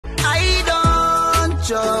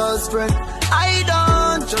just friend. I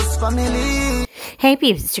don't just family. Hey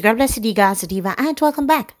peeps, it's your girl Blessydgazadiva and welcome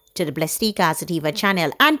back to the Blessydgazadiva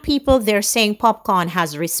channel. And people, they're saying Popcaan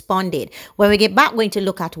has responded. When we get back, we're going to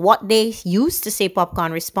look at what they used to say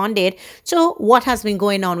Popcaan responded to what has been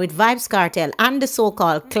going on with Vybz Kartel and the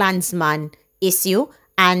so-called Klansman issue.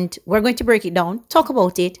 And we're going to break it down, talk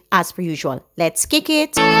about it as per usual. Let's kick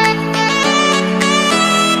it.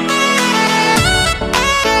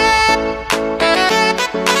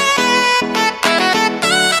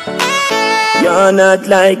 You're not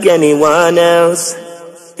like anyone else.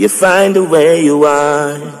 You find the way you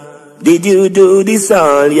are. Did you do this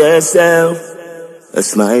all yourself? A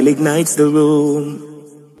smile ignites the room.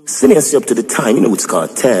 Sending us up to the time, you know it's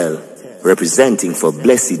Kartel, representing for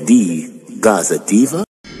Blessydgazadiva.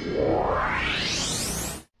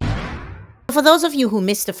 For those of you who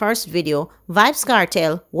missed the first video, Vybz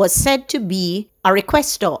Kartel was said to be a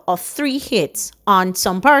requester of 3 hits on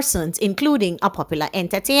some persons, including a popular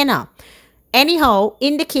entertainer. Anyhow,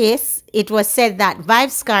 in the case, it was said that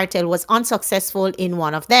Vybz Kartel was unsuccessful in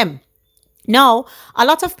one of them. Now, a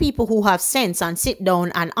lot of people who have sense and sit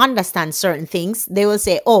down and understand certain things, they will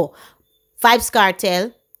say, oh, Vybz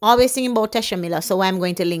Kartel always singing about Tasha Miller, so I'm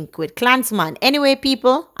going to link with Klansman. Anyway,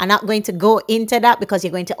 people, I'm not going to go into that because you're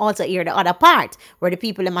going to also hear the other part where the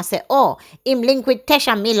people must say, oh, him link with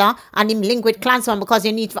Tasha Miller and him link with Klansman because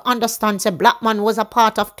you need to understand the black man was a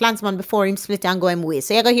part of Klansman before him split and go him away.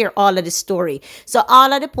 So you're going to hear all of the story. So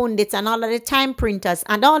all of the pundits and all of the time printers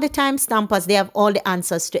and all the time stampers, they have all the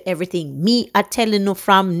answers to everything. Me, I telling you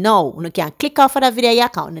from now. You can click off of the video you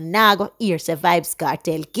can and now go hear say Vybz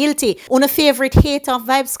Kartel guilty. One favorite hater of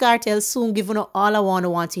Vybz Kartel soon giving you all I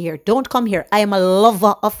want to hear. Don't come here. I am a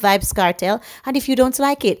lover of Vybz Kartel, and if you don't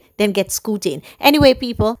like it, then get scooting. Anyway,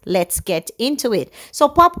 people, let's get into it. So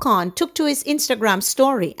Popcaan took to his Instagram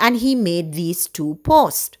story and he made these 2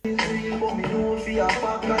 posts.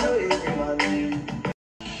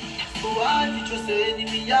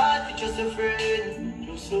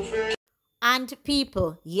 And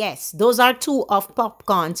people, yes, those are 2 of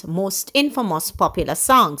Popcaan's most infamous popular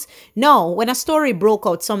songs. Now, when a story broke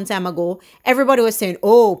out some time ago, everybody was saying,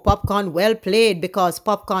 oh, Popcaan well played because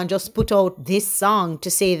Popcaan just put out this song to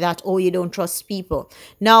say that, oh, you don't trust people.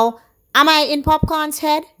 Now, am I in Popcaan's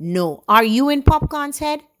head? No. Are you in Popcaan's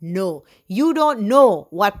head? No. You don't know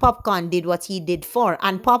what Popcaan did, what he did for.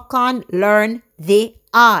 And Popcaan learned the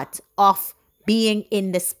art of being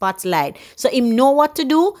in the spotlight. So him know what to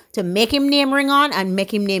do to make him name ring on and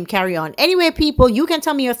make him name carry on. Anyway, people, you can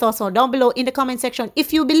tell me your thoughts down below in the comment section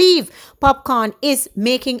if you believe Popcaan is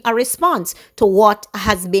making a response to what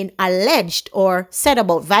has been alleged or said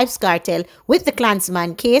about Vybz Kartel with the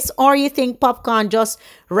Klansman case, or you think Popcaan just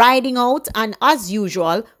riding out and as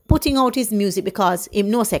usual putting out his music because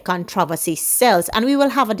him knows that controversy sells. And we will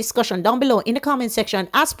have a discussion down below in the comment section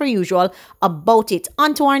as per usual about it.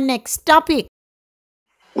 On to our next topic.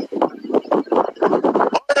 Up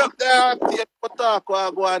there, talk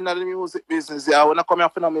go on the music business. Yeah, when I come here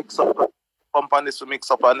for mix up companies to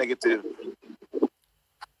mix up a negative.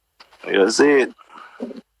 You see it.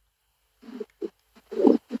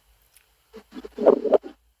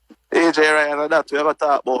 AJ Ryan and that we ever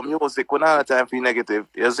talk about music when all the time for negative.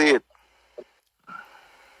 You see it.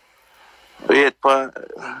 Wait for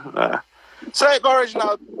so like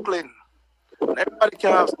original clean. Everybody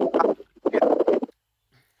can have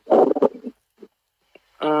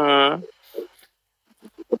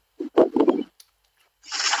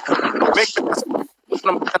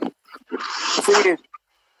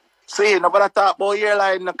see, nobody talk about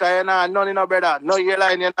airline, because none in no brother. No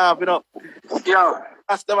airline, you know. Yo.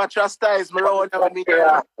 That's the chastise me around me.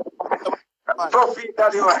 Profit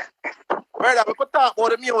that you want. Brother, we could talk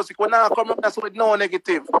about the music when I come up with no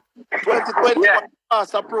negative. 2020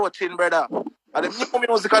 fast approaching, brother. And the new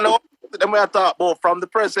music and the them we are talk about from the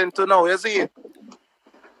present to now, you see?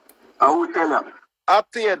 I will tell you.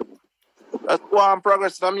 Up to you. Let's go on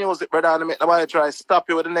progress in the music, brother, and make nobody try to stop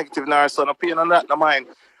you with the negative now, so no pain on that, no mind.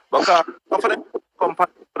 Because for the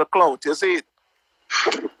company for the clout, you see it?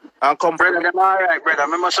 And come brother, them alright, brother.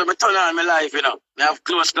 I must have turn on my life, you know. I have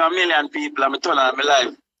close to 1 million people and I turn on my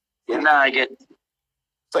life. You know, I get.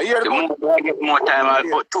 So you're the more I get more time, I'll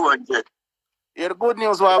put 200. You're the good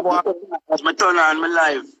news, what I want. As I turn on my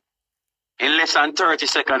life, in less than 30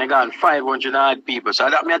 seconds, I got 500 odd people. So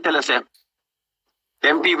that me I tell you, say,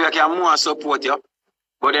 them people can more support you,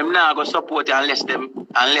 but them not going to support you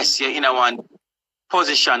unless you're in a one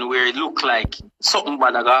position where it look like something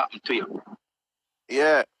bad going to happen to you.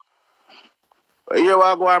 Yeah. Here we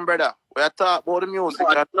go on, brother. We are talking about the music.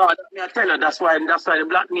 No, me I tell you, that's why the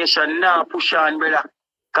Black Nation now push on, brother.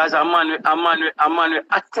 Because a man will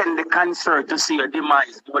attend the concert to see your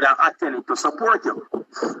demise more than attend it to support you.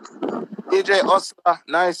 DJ Oscar,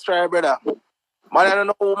 nice try, brother. Man, I don't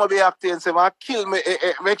know who might be acting, so man, kill me.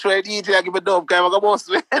 Make sure I DJ I give a dub, because I'm going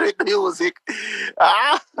to with the music.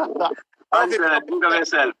 Think of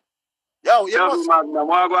yourself. Yo, you Duffy must...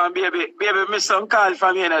 Magnum, I go and baby, miss some call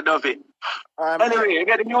from you in Duffy. Anyway, you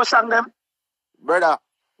get the new song them? Brother,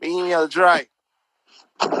 my email dry.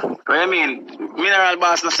 What do you mean? Mineral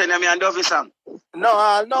Boss not send me a Duffy song?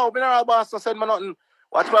 No, Mineral Boss not send me nothing.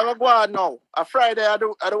 Watch where I go on now. A Friday at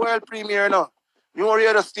the world premiere now. New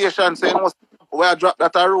radio station saying where I drop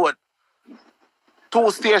that a road.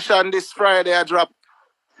 2 stations this Friday I drop.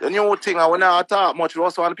 The new thing I will not talk much. We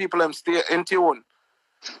also want people them stay in tune.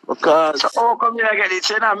 Because... So how come you get it?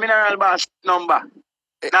 Say now Mineral Boss number.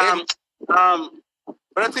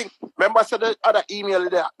 But I think, remember I said the other email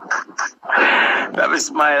there. That was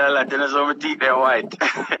smile a lot, and so my teeth are white.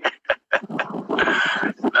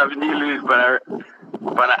 I've been dealing with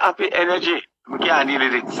for a happy energy. We can't deal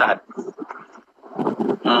with it sad.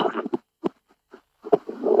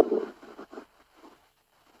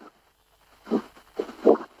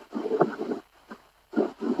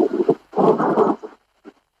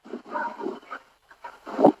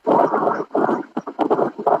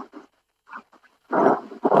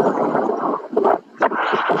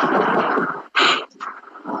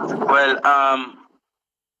 Well,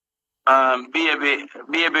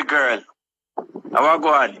 baby girl, what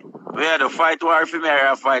go on? We had a fight war for me or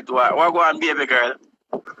a fight war? What go on, baby girl?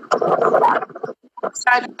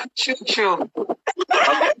 Choo-choo.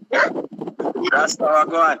 That's how I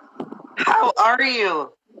go on. How are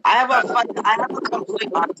you? I have a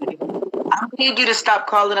complaint on you. I need you to stop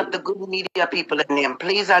calling up the good media people in name,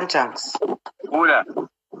 please and thanks. Who that?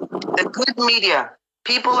 The good media.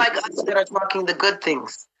 People like us that are talking the good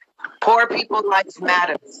things. Poor people life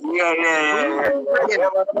matters. Yeah.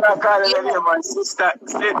 I'm calling you my sister.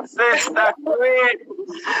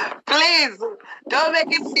 Please, don't make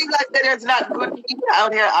it seem like that there's not good media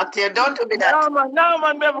out here. Don't do me that. No,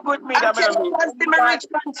 man, we have a good media. I'm telling you, I reach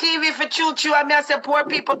on TV for choo-choo. I mean, I say poor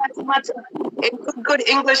people life matter. In good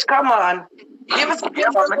English, come on. Give us a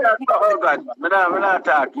yeah, man, oh God, I'm not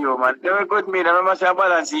talking you, man. They're a good media. I must have a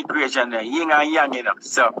balance equation there. Yin and yang, you know.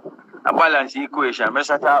 So, a balance equation. I must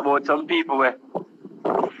talk about some people where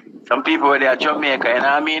they are Jamaica, you know what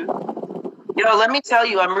I mean? Yo, let me tell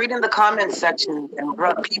you, I'm reading the comment section, and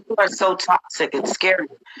bro, people are so toxic, it's scary.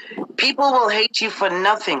 People will hate you for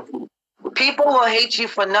nothing. People will hate you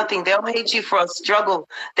for nothing. They'll hate you for a struggle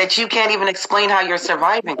that you can't even explain how you're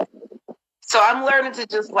surviving. So I'm learning to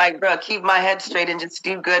just like, bro, keep my head straight and just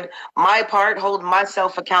do good. My part, hold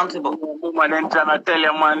myself accountable. Man, then Jana tell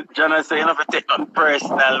you, man, Jana say you don't have to take nothing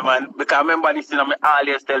personal, man. Because I remember this, I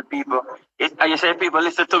always tell people, and you say people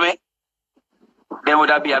listen to me, then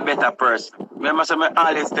would I be a better person. Remember, so I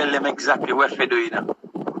always tell them exactly what to do, you know.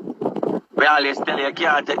 We always tell you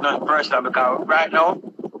can't take nothing personal because right now,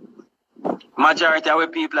 majority of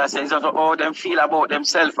what people are saying is how them feel about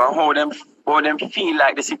themselves and how them feel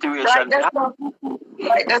like the situation.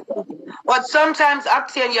 Right, but sometimes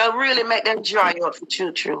Octane, you really make them dry out for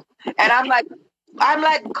true. And I'm like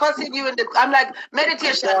cussing you in the, I'm like,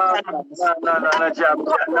 meditation. No,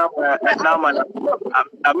 man.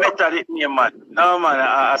 I met that name, man. No,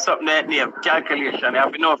 man, something that name, calculation. I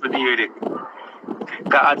have to know for deal with it.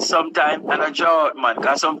 Because at some time, I don't draw out, man.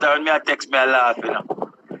 Because sometimes me I text me, I laugh, you know.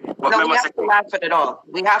 But no, we have to laugh at it all.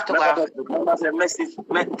 We have to laugh at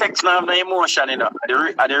it. Text now have no emotion, you know. At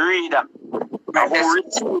the reader.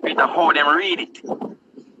 And how them read it. You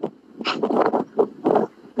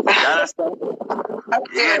understand?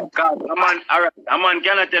 Yeah, God, a man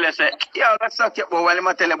cannot tell you, say, yo, that's not your boy. When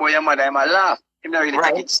I tell you about your mother, I'm a laugh. Him not really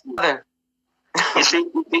take it.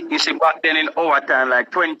 You see, back then in our time,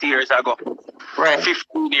 like 20 years ago,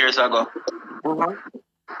 15 years ago,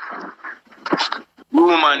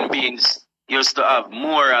 human beings used to have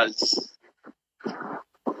morals.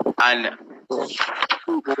 And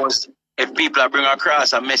if people are bring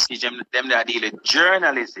across a message, them that deal with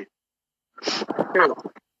journalism.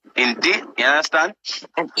 Indeed, you understand?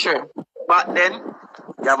 True. But then,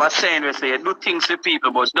 you have a saying where say, do things to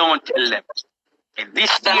people, but don't tell them. In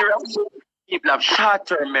this era, people have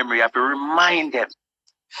short-term memory. You have to remind them.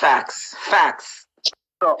 Facts.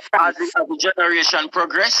 So, as the generation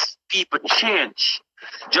progress, people change.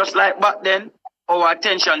 Just like back then, our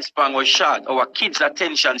attention span was short. Our kids'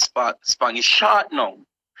 attention span is short now.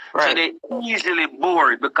 Right. So they're easily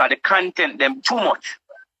bored because the content them too much.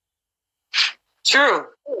 True,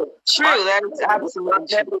 that is absolutely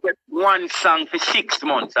true. One song for 6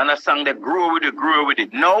 months and a song that grow with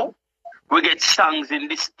it. No, We get songs in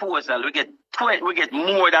disposal. We get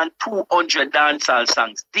more than 200 dancehall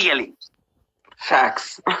songs daily.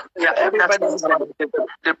 Facts. Yeah, everybody's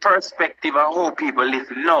the perspective of how people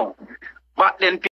listen now. But then